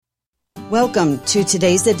Welcome to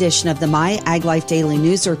today's edition of the MyAgLife Daily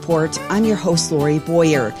News Report. I'm your host, Lori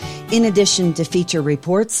Boyer. In addition to feature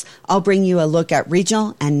reports, I'll bring you a look at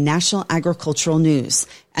regional and national agricultural news.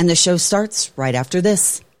 And the show starts right after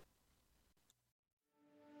this.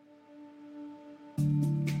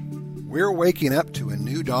 We're waking up to a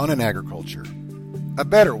new dawn in agriculture. A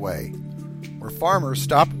better way, where farmers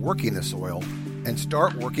stop working the soil and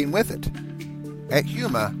start working with it. At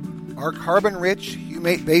Huma, our carbon-rich,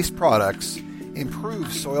 humate-based products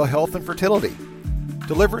improve soil health and fertility,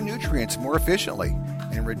 deliver nutrients more efficiently,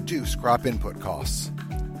 and reduce crop input costs.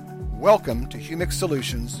 Welcome to Humic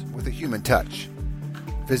Solutions with a human touch.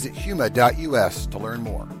 Visit huma.us to learn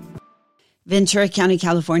more. Ventura County,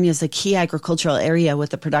 California is a key agricultural area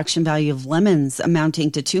with a production value of lemons amounting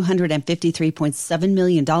to $253.7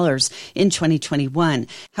 million in 2021.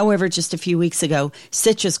 However, just a few weeks ago,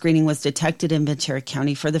 citrus greening was detected in Ventura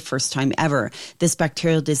County for the first time ever. This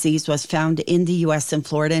bacterial disease was found in the U.S. and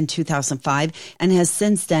Florida in 2005 and has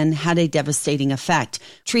since then had a devastating effect.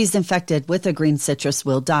 Trees infected with a green citrus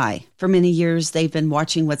will die. For many years, they've been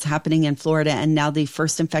watching what's happening in Florida, and now the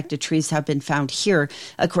first infected trees have been found here,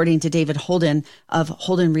 according to David Holden of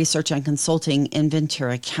Holden Research and Consulting in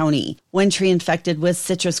Ventura County. One tree infected with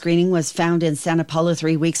citrus greening was found in Santa Paula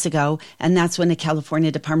 3 weeks ago, and that's when the California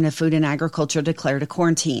Department of Food and Agriculture declared a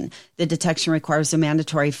quarantine. The detection requires a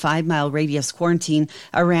mandatory 5-mile radius quarantine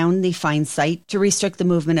around the find site to restrict the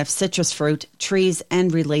movement of citrus fruit, trees,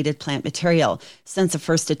 and related plant material. Since the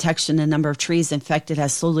first detection, the number of trees infected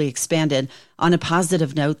has slowly expanded. On a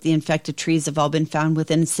positive note, the infected trees have all been found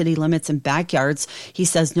within city limits and backyards. He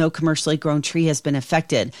says no commercially grown tree has been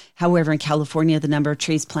affected. However, in California, the number of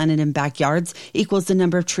trees planted in backyards equals the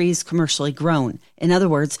number of trees commercially grown. In other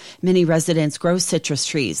words, many residents grow citrus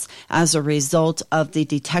trees. As a result of the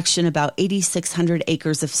detection, about 8,600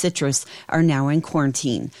 acres of citrus are now in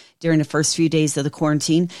quarantine. During the first few days of the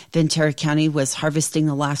quarantine, Ventura County was harvesting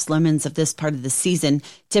the last lemons of this part of the season.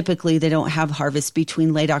 Typically, they don't have harvest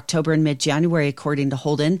between late October and mid-January, according to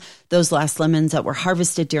Holden. Those last lemons that were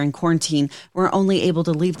harvested during quarantine were only able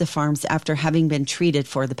to leave the farms after having been treated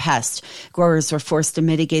for the pest. Growers were forced to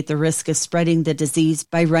mitigate the risk of spreading the disease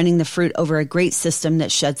by running the fruit over a grate system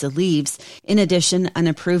that sheds the leaves. In addition, an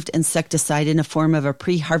approved insecticide in the form of a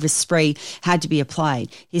pre-harvest spray had to be applied.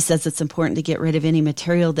 He says it's important to get rid of any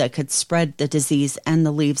material that could spread the disease, and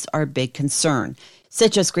the leaves are a big concern.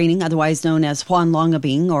 Citrus greening, otherwise known as Juan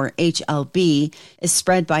longabing or HLB, is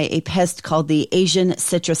spread by a pest called the Asian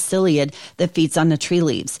citrus psyllid that feeds on the tree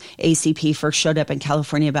leaves. ACP first showed up in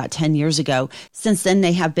California about 10 years ago. Since then,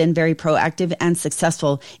 they have been very proactive and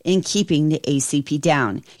successful in keeping the ACP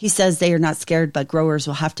down. He says they are not scared, but growers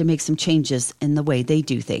will have to make some changes in the way they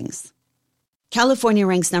do things. California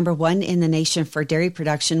ranks number 1 in the nation for dairy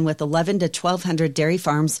production with 1,100 to 1,200 dairy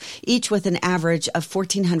farms, each with an average of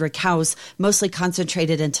 1,400 cows, mostly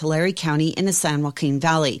concentrated in Tulare County in the San Joaquin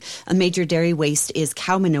Valley. A major dairy waste is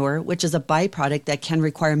cow manure, which is a byproduct that can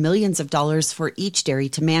require millions of dollars for each dairy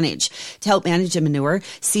to manage. To help manage the manure,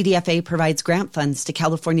 CDFA provides grant funds to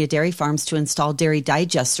California dairy farms to install dairy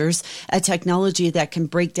digesters, a technology that can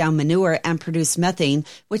break down manure and produce methane,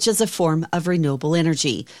 which is a form of renewable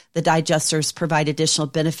energy. The digesters provide additional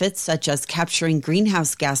benefits such as capturing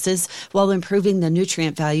greenhouse gases while improving the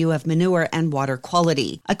nutrient value of manure and water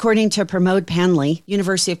quality. According to Pramod Panley,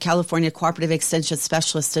 University of California Cooperative Extension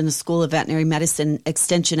Specialist in the School of Veterinary Medicine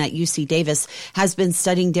Extension at UC Davis, has been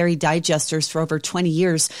studying dairy digesters for over 20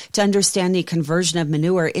 years to understand the conversion of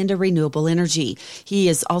manure into renewable energy. He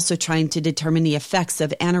is also trying to determine the effects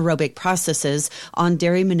of anaerobic processes on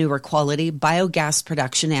dairy manure quality, biogas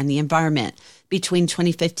production, and the environment. Between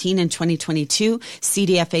 2015 and 2022,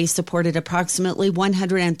 CDFA supported approximately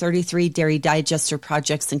 133 dairy digester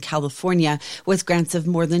projects in California with grants of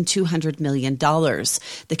more than $200 million.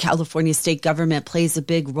 The California state government plays a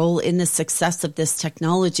big role in the success of this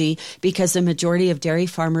technology because the majority of dairy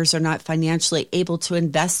farmers are not financially able to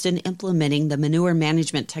invest in implementing the manure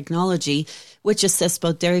management technology, which assists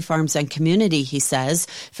both dairy farms and community, he says.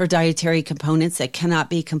 For dietary components that cannot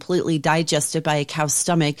be completely digested by a cow's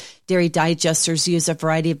stomach, dairy digesters use a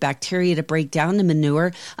variety of bacteria to break down the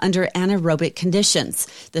manure under anaerobic conditions.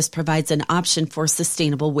 This provides an option for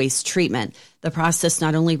sustainable waste treatment. The process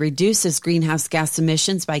not only reduces greenhouse gas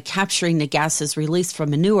emissions by capturing the gases released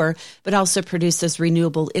from manure, but also produces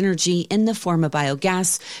renewable energy in the form of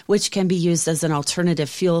biogas, which can be used as an alternative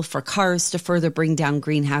fuel for cars to further bring down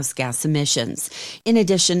greenhouse gas emissions. In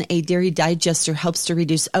addition, a dairy digester helps to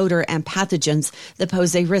reduce odor and pathogens that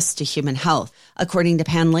pose a risk to human health. According to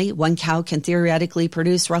Panley, one cow can theoretically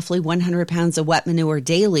produce roughly 100 pounds of wet manure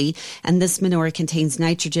daily, and this manure contains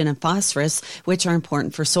nitrogen and phosphorus, which are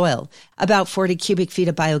important for soil. About 40 cubic feet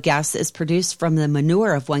of biogas is produced from the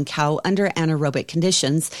manure of one cow under anaerobic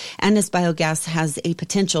conditions, and this biogas has a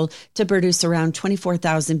potential to produce around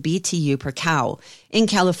 24,000 BTU per cow. In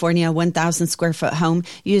California, a 1,000 square foot home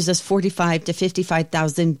uses 45 to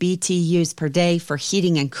 55,000 BTUs per day for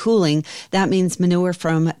heating and cooling. That means manure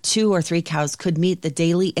from 2 or 3 cows could meet the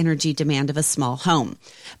daily energy demand of a small home.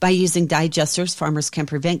 By using digesters, farmers can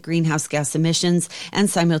prevent greenhouse gas emissions and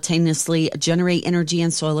simultaneously generate energy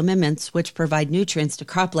and soil amendments, which provide nutrients to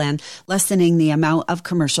cropland, lessening the amount of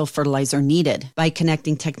commercial fertilizer needed. By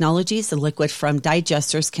connecting technologies, the liquid from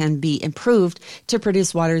digesters can be improved to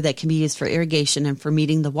produce water that can be used for irrigation and for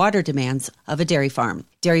meeting the water demands of a dairy farm.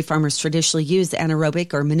 Dairy farmers traditionally use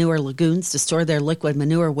anaerobic or manure lagoons to store their liquid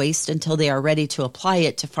manure waste until they are ready to apply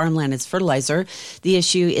it to farmland as fertilizer. The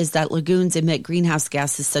issue is that lagoons emit greenhouse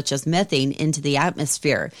gases such as methane into the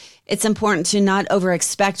atmosphere. It's important to not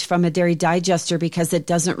overexpect from a dairy digester because it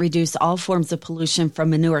doesn't reduce all forms of pollution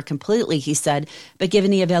from manure completely, he said, but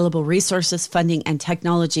given the available resources, funding, and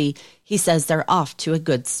technology, he says they're off to a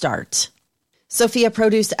good start. Sophia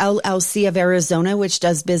Produce LLC of Arizona, which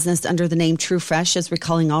does business under the name True Fresh, is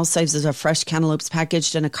recalling all sizes of fresh cantaloupes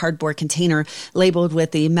packaged in a cardboard container labeled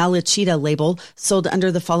with the Malachita label, sold under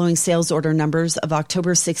the following sales order numbers of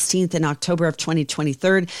October 16th and October of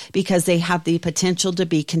 2023 because they have the potential to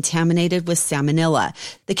be contaminated with salmonella.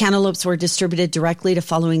 The cantaloupes were distributed directly to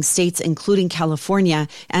following states, including California,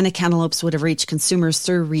 and the cantaloupes would have reached consumers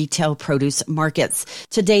through retail produce markets.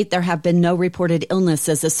 To date, there have been no reported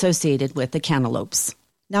illnesses associated with the cantaloupes.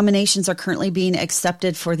 Nominations are currently being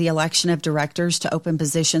accepted for the election of directors to open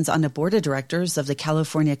positions on the board of directors of the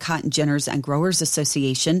California Cotton Ginners and Growers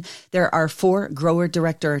Association. There are 4 grower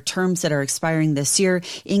director terms that are expiring this year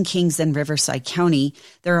in Kings and Riverside County.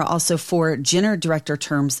 There are also 4 ginner director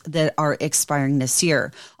terms that are expiring this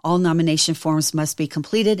year. All nomination forms must be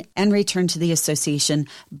completed and returned to the association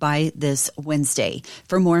by this Wednesday.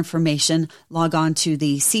 For more information, log on to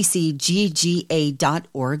the ccgga.org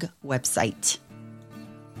website.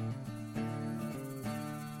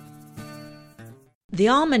 The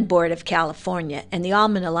Almond Board of California and the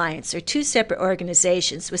Almond Alliance are 2 separate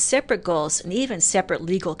organizations with separate goals and even separate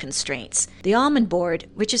legal constraints. The Almond Board,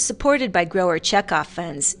 which is supported by grower checkoff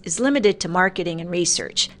funds, is limited to marketing and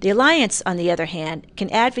research. The Alliance, on the other hand, can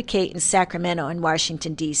advocate in Sacramento and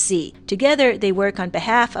Washington, D.C. Together, they work on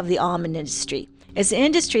behalf of the almond industry. As the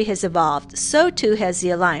industry has evolved, so too has the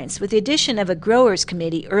Alliance, with the addition of a growers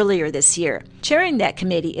committee earlier this year. Chairing that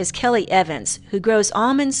committee is Kelly Evans, who grows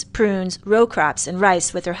almonds, prunes, row crops, and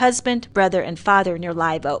rice with her husband, brother, and father near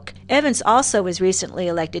Live Oak. Evans also was recently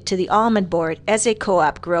elected to the Almond Board as a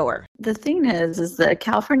co-op grower. The thing is the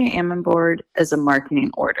California Almond Board is a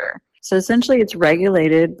marketing order. So essentially it's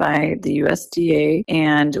regulated by the USDA,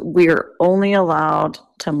 and we're only allowed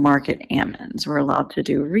to market almonds. We're allowed to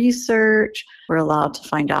do research. We're allowed to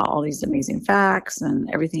find out all these amazing facts and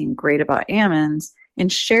everything great about almonds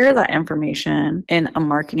and share that information in a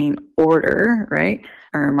marketing order, right?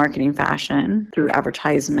 Or a marketing fashion through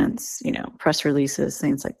advertisements, press releases,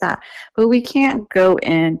 things like that. But we can't go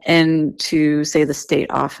in and to say the state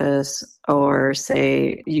office or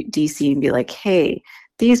say DC and be like, hey,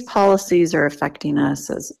 these policies are affecting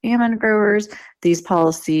us as almond growers. These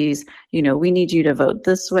policies, we need you to vote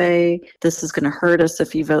this way. This is going to hurt us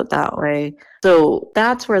if you vote that way. So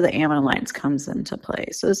that's where the Almond Alliance comes into play.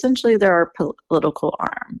 So essentially they're our political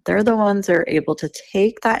arm. They're the ones that are able to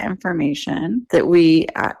take that information that we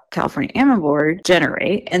at California Almond Board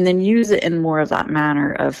generate and then use it in more of that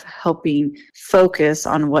manner of helping focus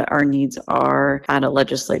on what our needs are at a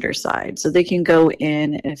legislator side. So they can go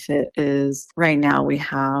in if it is right now we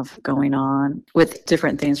have going on with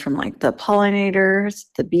different things from like the pollinators,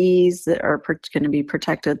 the bees that are going to be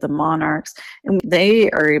protected, the monarchs, and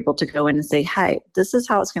they are able to go in and say, hey, this is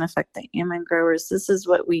how it's going to affect the almond growers. This is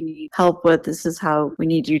what we need help with. This is how we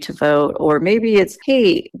need you to vote. Or maybe it's,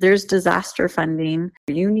 hey, there's disaster funding.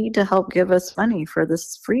 You need to help give us money for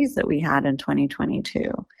this freeze that we had in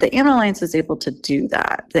 2022. The Almond Alliance is able to do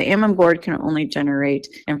that. The Almond Board can only generate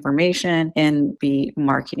information and be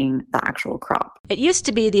marketing the actual crop. It used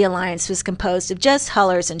to be the Alliance was composed of just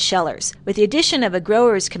hullers and shellers. With the addition addition of a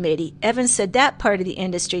growers committee, Evans said that part of the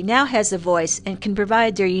industry now has a voice and can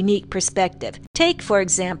provide their unique perspective. Take, for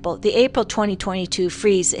example, the April 2022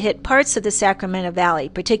 freeze that hit parts of the Sacramento Valley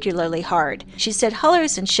particularly hard. She said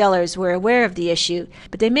hullers and shellers were aware of the issue,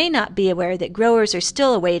 but they may not be aware that growers are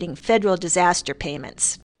still awaiting federal disaster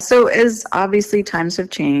payments. So as obviously times have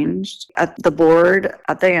changed, at the board,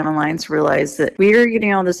 at the Almonds realized that we are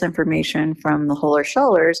getting all this information from the huller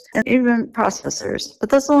shellers and even processors, but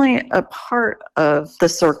that's only a part of the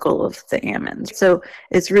circle of the almonds. So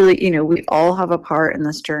it's really, we all have a part in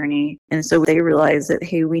this journey. And so they realize that,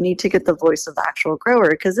 hey, we need to get the voice of the actual grower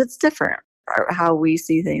because it's different. How we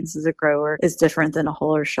see things as a grower is different than a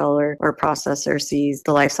huller sheller or processor sees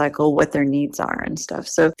the life cycle, what their needs are and stuff.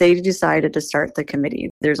 So they decided to start the committee.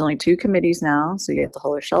 There's only 2 committees now. So you have the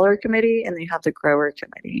huller sheller committee and then you have the grower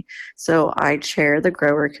committee. So I chair the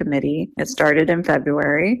grower committee. It started in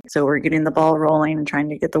February. So we're getting the ball rolling and trying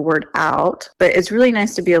to get the word out. But it's really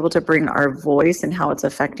nice to be able to bring our voice and how it's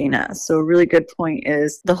affecting us. So a really good point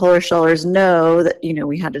is the huller shellers know that,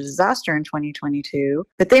 we had a disaster in 2022,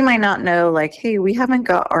 but they might not know like, hey, we haven't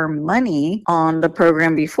got our money on the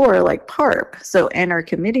program before, like PARP. So in our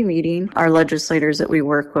committee meeting, our legislators that we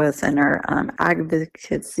work with and our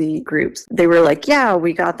advocacy groups, they were like, yeah,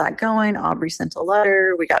 we got that going. Aubrey sent a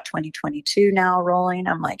letter. We got 2022 now rolling.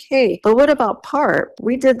 I'm like, hey, but what about PARP?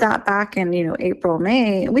 We did that back in, April,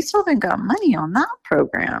 May. We still haven't got money on that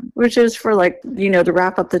program, which is for to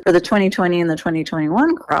wrap up for the 2020 and the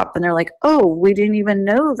 2021 crop. And they're like, oh, we didn't even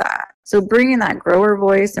know that. So bringing that grower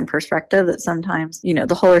voice and perspective that sometimes, the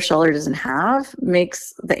huller sheller doesn't have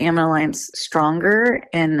makes the Almond Alliance stronger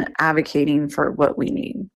in advocating for what we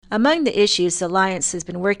need. Among the issues the Alliance has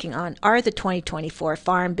been working on are the 2024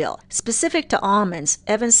 Farm Bill. Specific to almonds,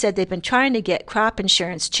 Evans said they've been trying to get crop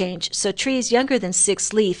insurance changed so trees younger than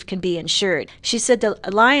 6 leaf can be insured. She said the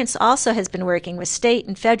Alliance also has been working with state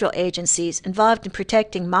and federal agencies involved in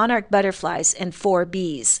protecting monarch butterflies and 4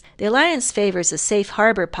 bees. The Alliance favors a safe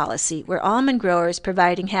harbor policy where almond growers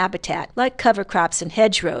providing habitat, like cover crops and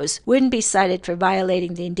hedgerows, wouldn't be cited for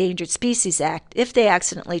violating the Endangered Species Act if they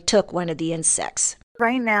accidentally took one of the insects.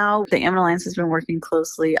 Right now, the Almond Alliance has been working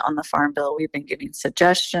closely on the Farm Bill. We've been giving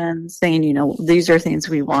suggestions, saying, these are things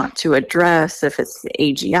we want to address, if it's the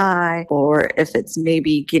AGI, or if it's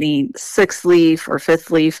maybe getting 6th leaf or 5th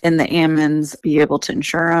leaf in the almonds, be able to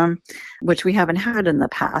insure them, which we haven't had in the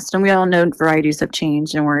past. And we all know varieties have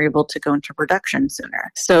changed and we're able to go into production sooner.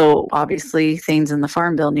 So obviously, things in the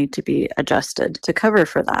Farm Bill need to be adjusted to cover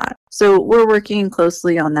for that. So we're working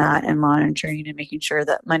closely on that and monitoring and making sure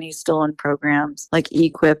that money's still in programs like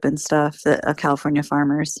EQIP and stuff that California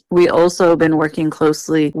farmers. We also been working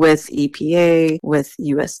closely with EPA, with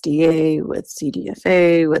USDA, with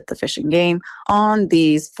CDFA, with the Fish and Game on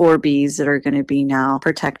these 4 bees that are going to be now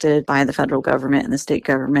protected by the federal government and the state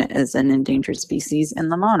government as an endangered species in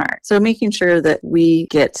the monarch. So making sure that we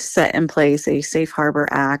get set in place a Safe Harbor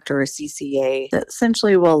Act or a CCA that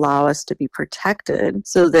essentially will allow us to be protected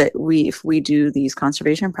so that if we do these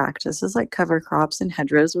conservation practices like cover crops and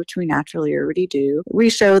hedgerows, which we naturally already do, we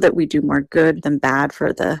show that we do more good than bad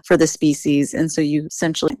for the species. And so you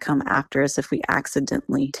essentially come after us if we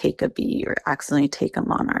accidentally take a bee or accidentally take a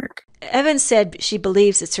monarch. Evans said she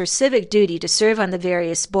believes it's her civic duty to serve on the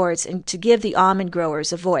various boards and to give the almond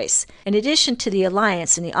growers a voice. In addition to the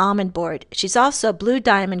Alliance and the Almond Board, she's also Blue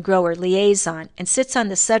Diamond Grower Liaison and sits on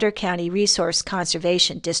the Sutter County Resource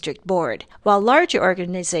Conservation District Board. While larger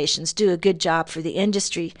organizations do a good job for the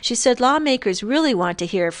industry, she said lawmakers really want to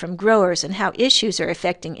hear from growers and how issues are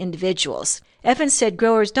affecting individuals. Evans said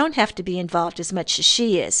growers don't have to be involved as much as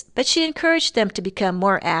she is, but she encouraged them to become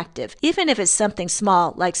more active, even if it's something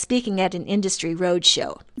small like speaking at an industry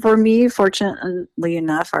roadshow. For me, fortunately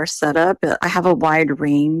enough, our setup, I have a wide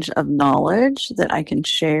range of knowledge that I can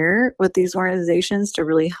share with these organizations to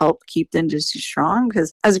really help keep the industry strong,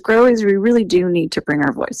 because as growers, we really do need to bring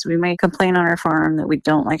our voice. We may complain on our farm that we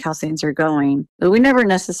don't like how things are going, but we never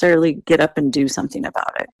necessarily get up and do something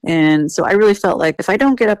about it. And so I really felt like if I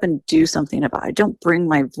don't get up and do something about it, I don't bring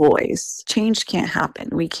my voice, change can't happen.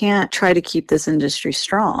 We can't try to keep this industry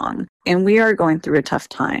strong. And we are going through a tough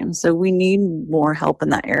time. So we need more help in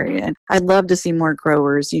that area. And I'd love to see more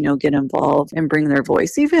growers, get involved and bring their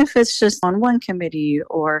voice, even if it's just on one committee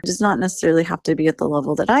or does not necessarily have to be at the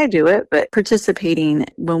level that I do it, but participating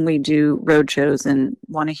when we do roadshows and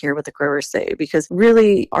want to hear what the growers say, because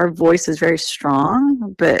really our voice is very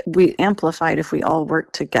strong, but we amplify it if we all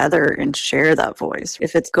work together and share that voice.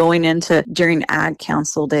 If it's going into during Ag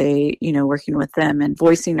Council Day, working with them and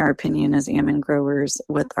voicing our opinion as almond growers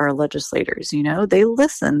with our legislators legislators, they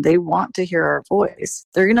listen. They want to hear our voice.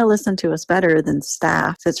 They're going to listen to us better than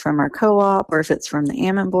staff. If it's from our co-op or if it's from the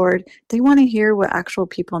Almond board, they want to hear what actual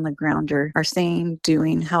people on the ground are saying,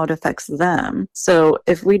 doing, how it affects them. So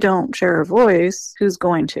if we don't share our voice, who's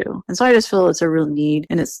going to? And so I just feel it's a real need,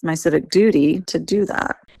 and it's my civic duty to do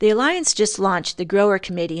that. The Alliance just launched the Grower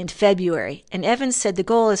Committee in February, and Evans said the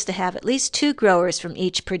goal is to have at least 2 growers from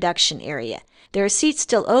each production area. There are seats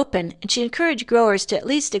still open, and she encouraged growers to at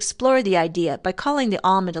least explore the idea by calling the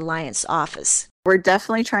Almond Alliance office. We're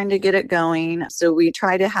definitely trying to get it going. So we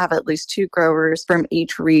try to have at least 2 growers from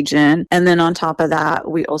each region. And then on top of that,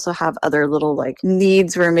 we also have other little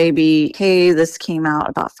needs where maybe, hey, this came out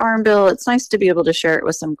about Farm Bill. It's nice to be able to share it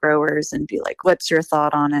with some growers and be like, what's your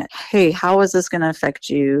thought on it? Hey, how is this going to affect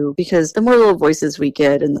you? Because the more little voices we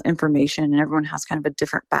get and the information, and everyone has kind of a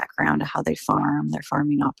different background of how they farm, their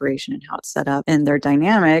farming operation and how it's set up and their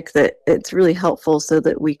dynamic, that it's really helpful so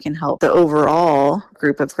that we can help the overall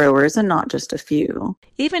group of growers and not just a few.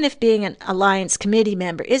 Even if being an Alliance committee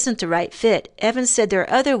member isn't the right fit, Evans said there are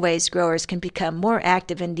other ways growers can become more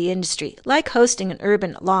active in the industry, like hosting an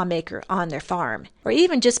urban lawmaker on their farm, or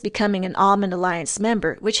even just becoming an Almond Alliance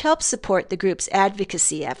member, which helps support the group's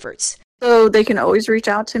advocacy efforts. So they can always reach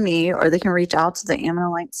out to me, or they can reach out to the Almond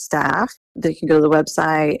Alliance staff. They can go to the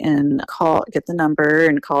website and get the number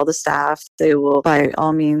and call the staff. They will, by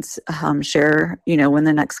all means, share, when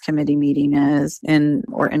the next committee meeting is,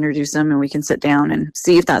 or introduce them, and we can sit down and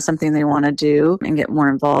see if that's something they want to do and get more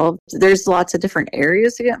involved. There's lots of different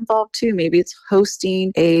areas to get involved too. Maybe it's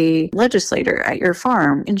hosting a legislator at your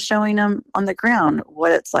farm and showing them on the ground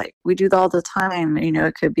what it's like. We do that all the time.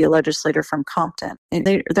 It could be a legislator from Compton. And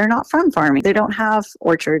they're not from farming. They don't have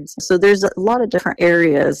orchards. So there's a lot of different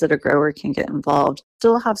areas that a grower can get involved.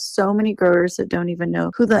 Still have so many growers that don't even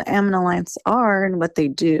know who the Almond Alliance are and what they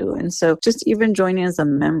do. And so just even joining as a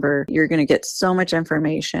member, you're going to get so much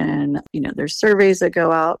information. There's surveys that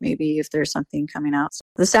go out, maybe if there's something coming out. So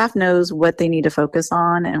the staff knows what they need to focus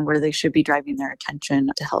on and where they should be driving their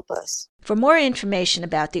attention to help us. For more information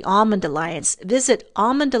about the Almond Alliance, visit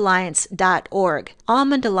almondalliance.org.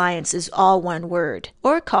 Almond Alliance is all one word.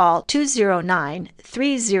 Or call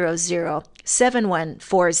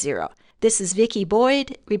 209-300-7140. This is Vicki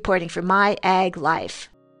Boyd reporting for MyAgLife.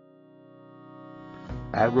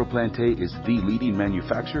 AgroPlante is the leading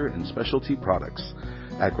manufacturer in specialty products.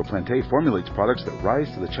 AgroPlante formulates products that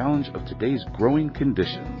rise to the challenge of today's growing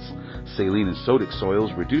conditions. Saline and sodic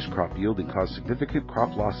soils reduce crop yield and cause significant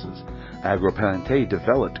crop losses. AgroPlante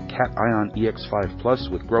developed Cat Ion EX5 Plus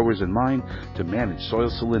with growers in mind to manage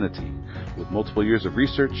soil salinity. With multiple years of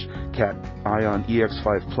research, Cat Ion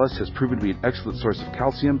EX5 Plus has proven to be an excellent source of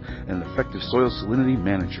calcium and an effective soil salinity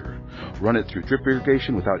manager. Run it through drip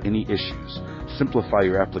irrigation without any issues. Simplify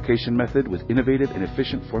your application method with innovative and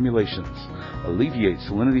efficient formulations. Alleviate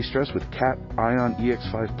salinity stress with Cat Ion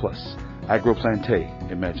EX5 Plus.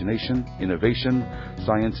 AgroPlante. Imagination, innovation,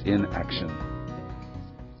 science in action.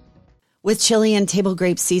 With Chilean table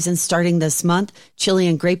grape season starting this month,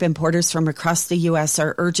 Chilean grape importers from across the U.S.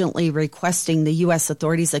 are urgently requesting the U.S.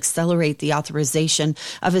 authorities accelerate the authorization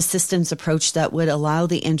of a systems approach that would allow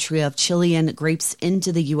the entry of Chilean grapes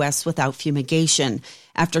into the U.S. without fumigation.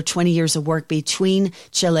 After 20 years of work between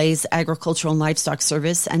Chile's Agricultural and Livestock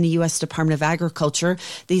Service and the U.S. Department of Agriculture,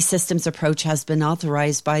 the systems approach has been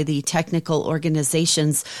authorized by the technical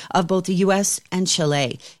organizations of both the U.S. and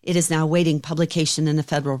Chile. It is now awaiting publication in the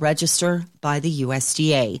Federal Register by the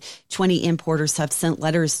USDA. 20 importers have sent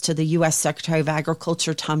letters to the U.S. Secretary of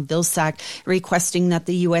Agriculture, Tom Vilsack, requesting that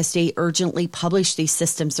the USDA urgently publish the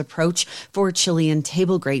systems approach for Chilean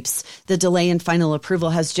table grapes. The delay in final approval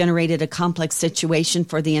has generated a complex situation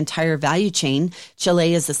for the entire value chain.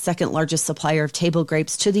 Chile is the second largest supplier of table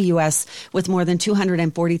grapes to the U.S., with more than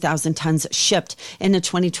 240,000 tons shipped in the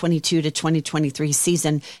 2022 to 2023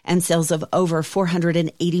 season and sales of over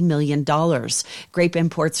 $480 million. Grape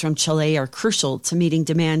imports from Chile are crucial to meeting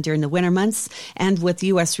demand during the winter months, and with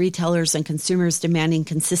U.S. retailers and consumers demanding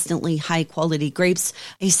consistently high-quality grapes,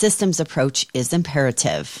 a systems approach is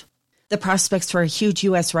imperative. The prospects for a huge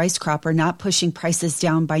U.S. rice crop are not pushing prices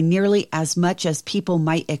down by nearly as much as people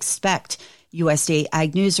might expect. USDA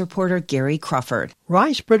Ag News reporter Gary Crawford.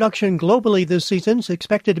 Rice production globally this season is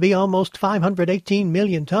expected to be almost 518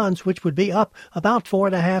 million tons, which would be up about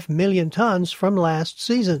 4.5 million tons from last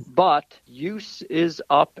season. But use is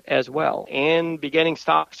up as well, and beginning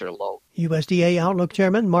stocks are low. USDA Outlook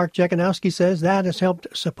Chairman Mark Jekanowski says that has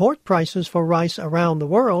helped support prices for rice around the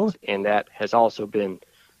world. And that has also been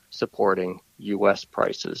supporting U.S.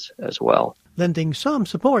 prices as well, lending some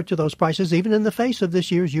support to those prices even in the face of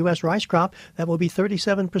this year's U.S. rice crop that will be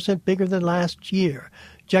 37% bigger than last year.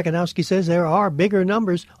 Jekanowski says there are bigger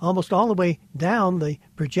numbers almost all the way down the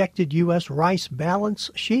projected U.S. rice balance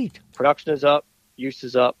sheet. Production is up, use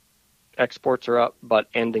is up, exports are up, but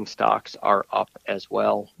ending stocks are up as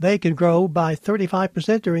well. They could grow by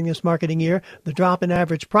 35% during this marketing year. The drop in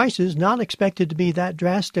average prices not expected to be that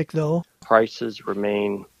drastic, though. Prices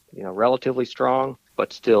remain, relatively strong,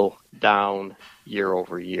 but still down year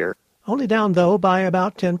over year. Only down, though, by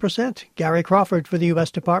about 10%. Gary Crawford for the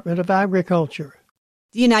U.S. Department of Agriculture.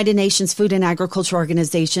 The United Nations Food and Agriculture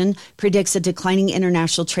Organization predicts a declining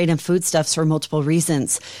international trade in foodstuffs for multiple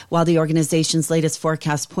reasons. While the organization's latest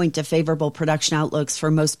forecasts point to favorable production outlooks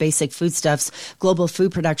for most basic foodstuffs, global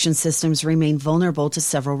food production systems remain vulnerable to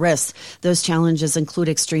several risks. Those challenges include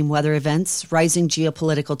extreme weather events, rising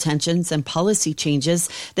geopolitical tensions, and policy changes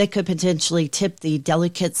that could potentially tip the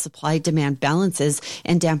delicate supply-demand balances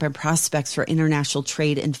and dampen prospects for international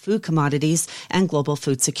trade in food commodities and global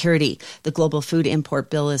food security. The global food import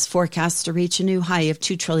bill is forecast to reach a new high of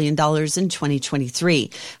 $2 trillion in 2023.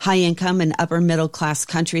 High-income and upper-middle-class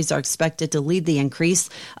countries are expected to lead the increase.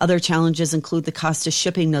 Other challenges include the cost of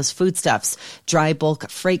shipping those foodstuffs. Dry bulk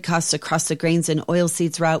freight costs across the grains and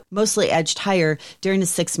oilseeds route mostly edged higher during the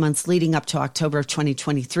 6 months leading up to October of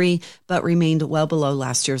 2023, but remained well below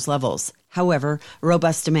last year's levels. However,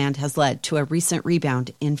 robust demand has led to a recent rebound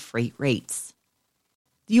in freight rates.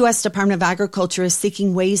 The U.S. Department of Agriculture is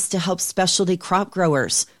seeking ways to help specialty crop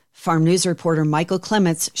growers. Farm News reporter Michael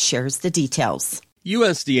Clements shares the details.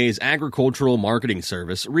 USDA's Agricultural Marketing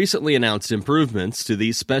Service recently announced improvements to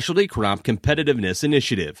the Specialty Crop Competitiveness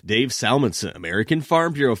Initiative. Dave Salmonson, American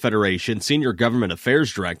Farm Bureau Federation Senior Government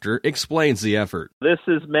Affairs Director, explains the effort. This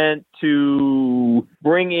is meant to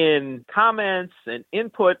bring in comments and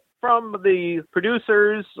input from the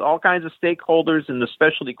producers, all kinds of stakeholders in the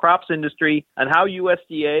specialty crops industry, on how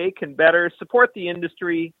USDA can better support the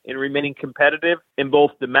industry in remaining competitive in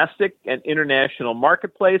both domestic and international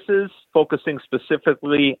marketplaces, focusing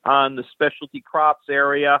specifically on the specialty crops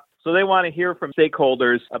area. So they want to hear from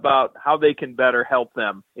stakeholders about how they can better help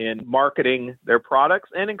them in marketing their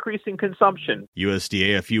products and increasing consumption.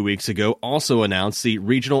 USDA a few weeks ago also announced the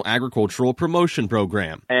Regional Agricultural Promotion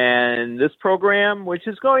Program. And this program, which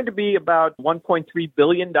is going to be about $1.3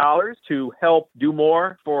 billion to help do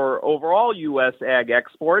more for overall U.S. ag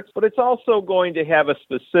exports, but it's also going to have a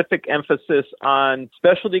specific emphasis on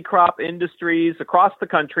specialty crop industries across the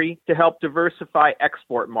country to help diversify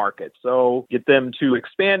export markets. So get them to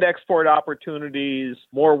expand export opportunities,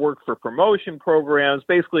 more work for promotion programs,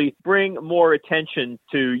 basically bring more attention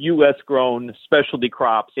to U.S.-grown specialty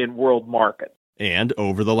crops in world markets. And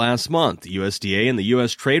over the last month, USDA and the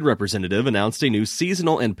U.S. Trade Representative announced a new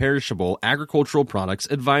Seasonal and Perishable Agricultural Products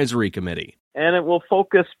Advisory Committee. And it will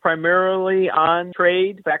focus primarily on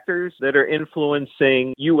trade factors that are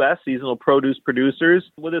influencing U.S. seasonal produce producers,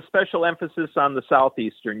 with a special emphasis on the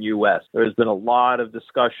southeastern U.S. There's been a lot of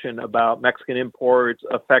discussion about Mexican imports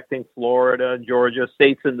affecting Florida and Georgia,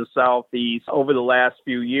 states in the southeast, over the last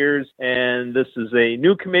few years. And this is a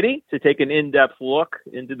new committee to take an in-depth look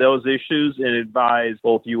into those issues and advise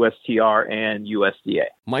both USTR and USDA.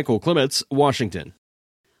 Michael Clements, Washington.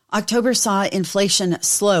 October saw inflation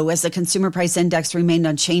slow as the consumer price index remained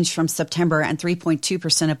unchanged from September and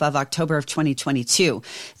 3.2% above October of 2022.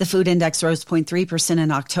 The food index rose 0.3%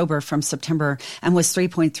 in October from September and was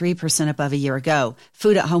 3.3% above a year ago.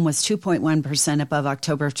 Food at home was 2.1% above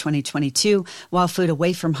October of 2022, while food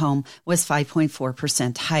away from home was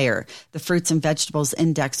 5.4% higher. The fruits and vegetables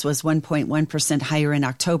index was 1.1% higher in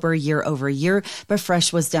October year over year, but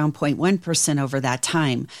fresh was down 0.1% over that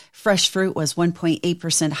time. Fresh fruit was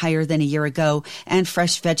 1.8% higher than a year ago, and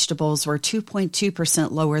fresh vegetables were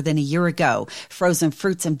 2.2% lower than a year ago. Frozen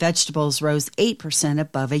fruits and vegetables rose 8%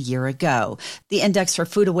 above a year ago. The index for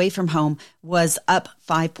food away from home was up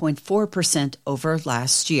 5.4% over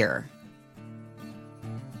last year.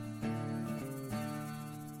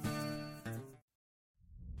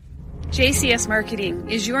 JCS Marketing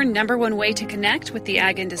is your number one way to connect with the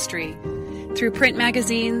ag industry. Through print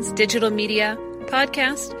magazines, digital media,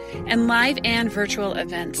 podcast, and live and virtual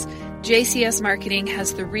events, JCS Marketing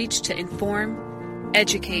has the reach to inform,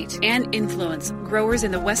 educate, and influence growers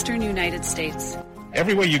in the western United States.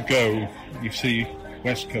 Everywhere you go, you see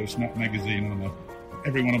West Coast Nut Magazine on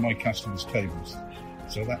every one of my customers' tables.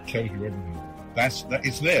 So that tells you everything.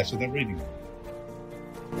 It's there, so they're reading it.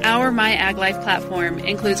 Our MyAgLife platform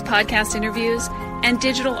includes podcast interviews and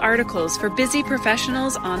digital articles for busy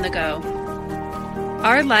professionals on the go.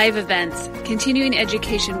 Our live events, continuing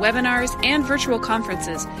education webinars, and virtual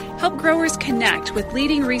conferences help growers connect with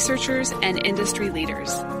leading researchers and industry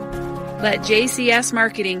leaders. Let JCS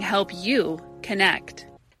Marketing help you connect.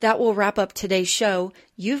 That will wrap up today's show.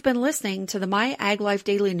 You've been listening to the MyAgLife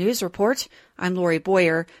Daily News Report. I'm Lori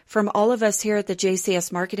Boyer. From all of us here at the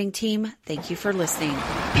JCS Marketing Team, thank you for listening.